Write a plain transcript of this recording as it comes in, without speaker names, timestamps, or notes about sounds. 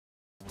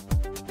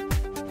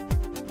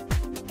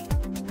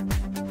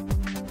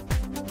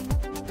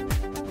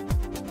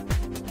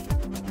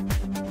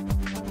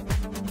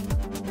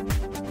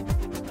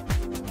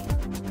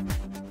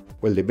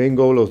Well, the main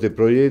goal of the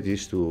project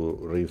is to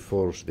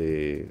reinforce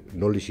the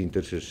knowledge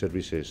interest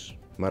services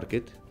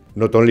market,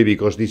 not only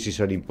because this is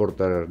an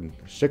important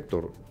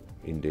sector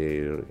in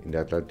the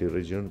Atlantic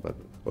region, but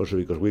also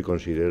because we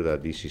consider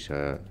that this is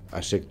a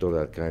sector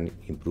that can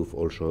improve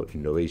also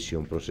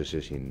innovation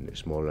processes in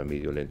small and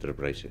medium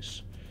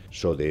enterprises.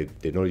 So the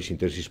knowledge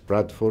interest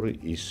platform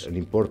is an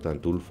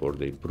important tool for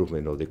the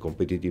improvement of the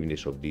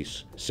competitiveness of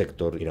this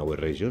sector in our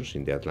regions,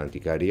 in the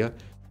Atlantic area,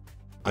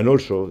 and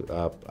also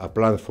a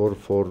platform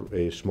for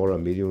small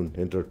and medium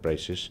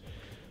enterprises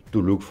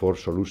to look for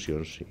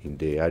solutions in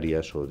the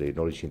areas of the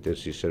knowledge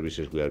intensive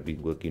services we have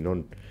been working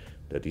on,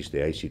 that is the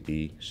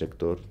ICT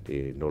sector,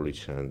 the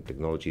knowledge and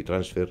technology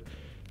transfer,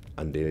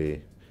 and the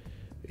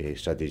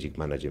strategic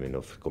management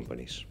of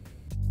companies.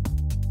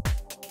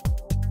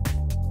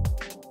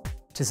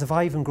 To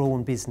survive and grow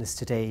in business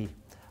today,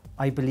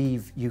 I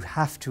believe you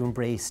have to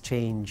embrace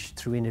change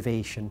through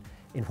innovation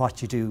in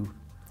what you do.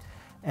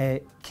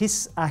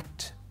 KIS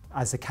act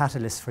as a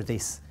catalyst for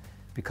this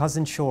because,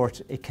 in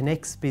short, it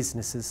connects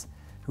businesses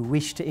who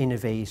wish to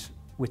innovate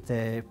with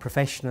the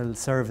professional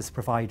service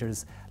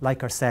providers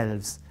like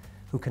ourselves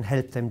who can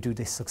help them do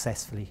this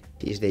successfully.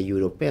 It is the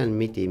European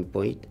meeting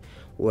point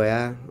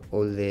where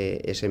all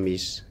the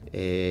SMEs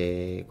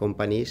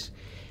companies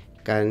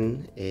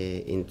can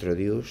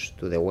introduce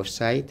to the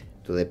website,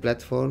 to the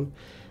platform,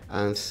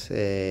 and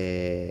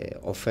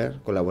offer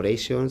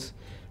collaborations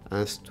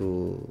and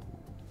to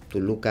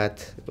look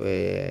at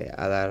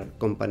other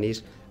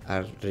companies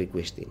are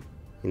requesting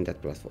in that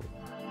platform.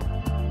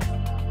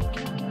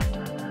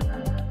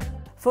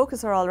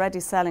 Focus are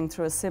already selling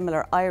through a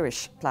similar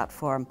Irish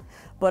platform,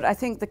 but I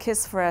think the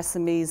KIS for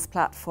SMEs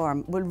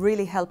platform will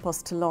really help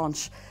us to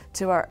launch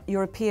to our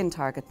European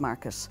target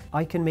market.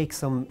 I can make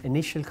some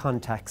initial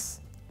contacts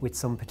with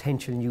some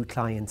potential new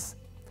clients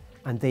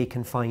and they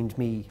can find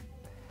me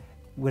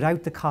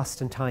without the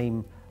cost and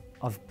time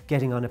of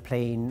getting on a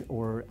plane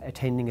or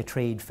attending a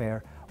trade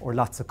fair or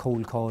lots of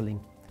cold calling.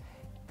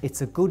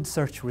 It's a good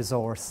search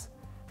resource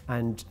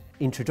and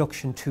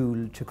introduction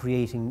tool to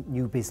creating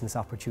new business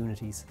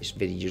opportunities. It's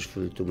very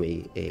useful to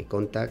make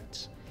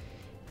contacts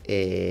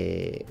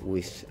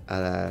with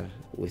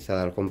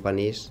other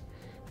companies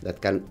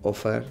that can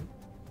offer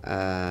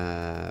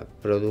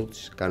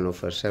products, can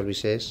offer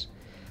services,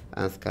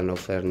 and can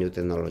offer new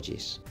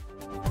technologies.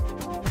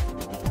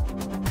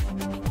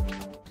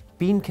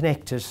 Being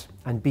connected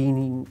and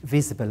being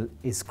visible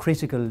is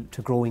critical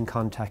to growing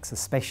contacts,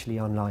 especially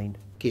online.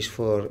 KIS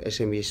for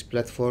SMEs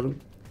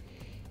platform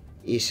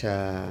is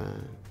a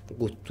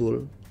good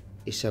tool,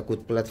 is a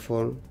good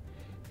platform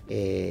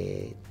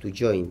to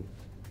join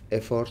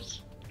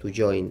efforts, to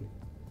join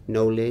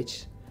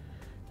knowledge,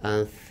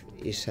 and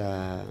is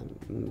a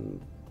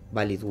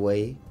valid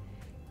way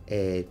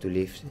to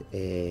live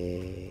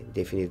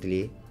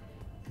definitely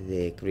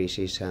the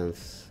crisis and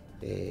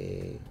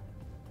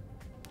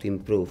to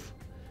improve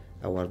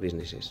our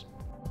businesses.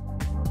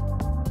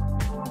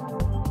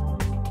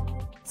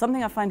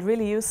 Something I find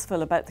really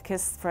useful about the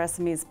KIS for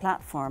SMEs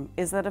platform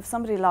is that if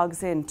somebody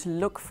logs in to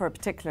look for a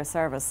particular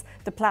service,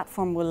 the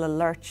platform will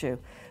alert you.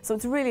 So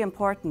it's really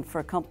important for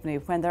a company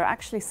when they're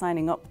actually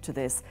signing up to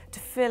this to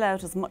fill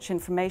out as much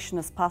information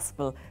as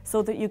possible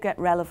so that you get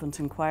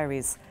relevant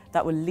inquiries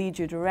that will lead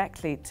you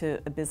directly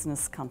to a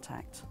business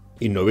contact.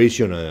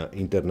 Innovation and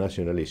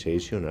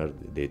internationalization are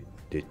the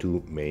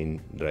two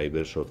main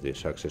drivers of the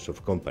success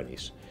of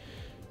companies.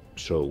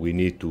 So we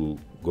need to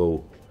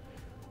go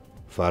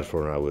far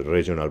from our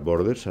regional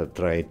borders and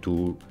try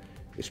to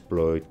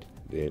exploit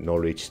the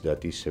knowledge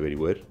that is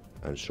everywhere,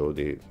 and so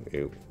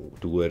to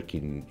work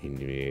in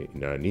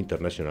an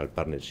international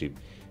partnership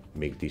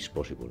make this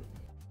possible.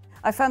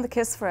 I found the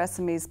KIS for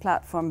SMEs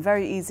platform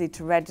very easy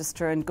to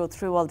register and go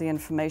through all the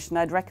information.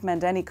 I'd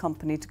recommend any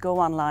company to go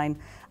online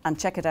and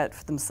check it out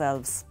for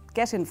themselves.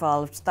 Get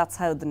involved, that's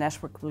how the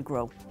network will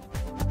grow.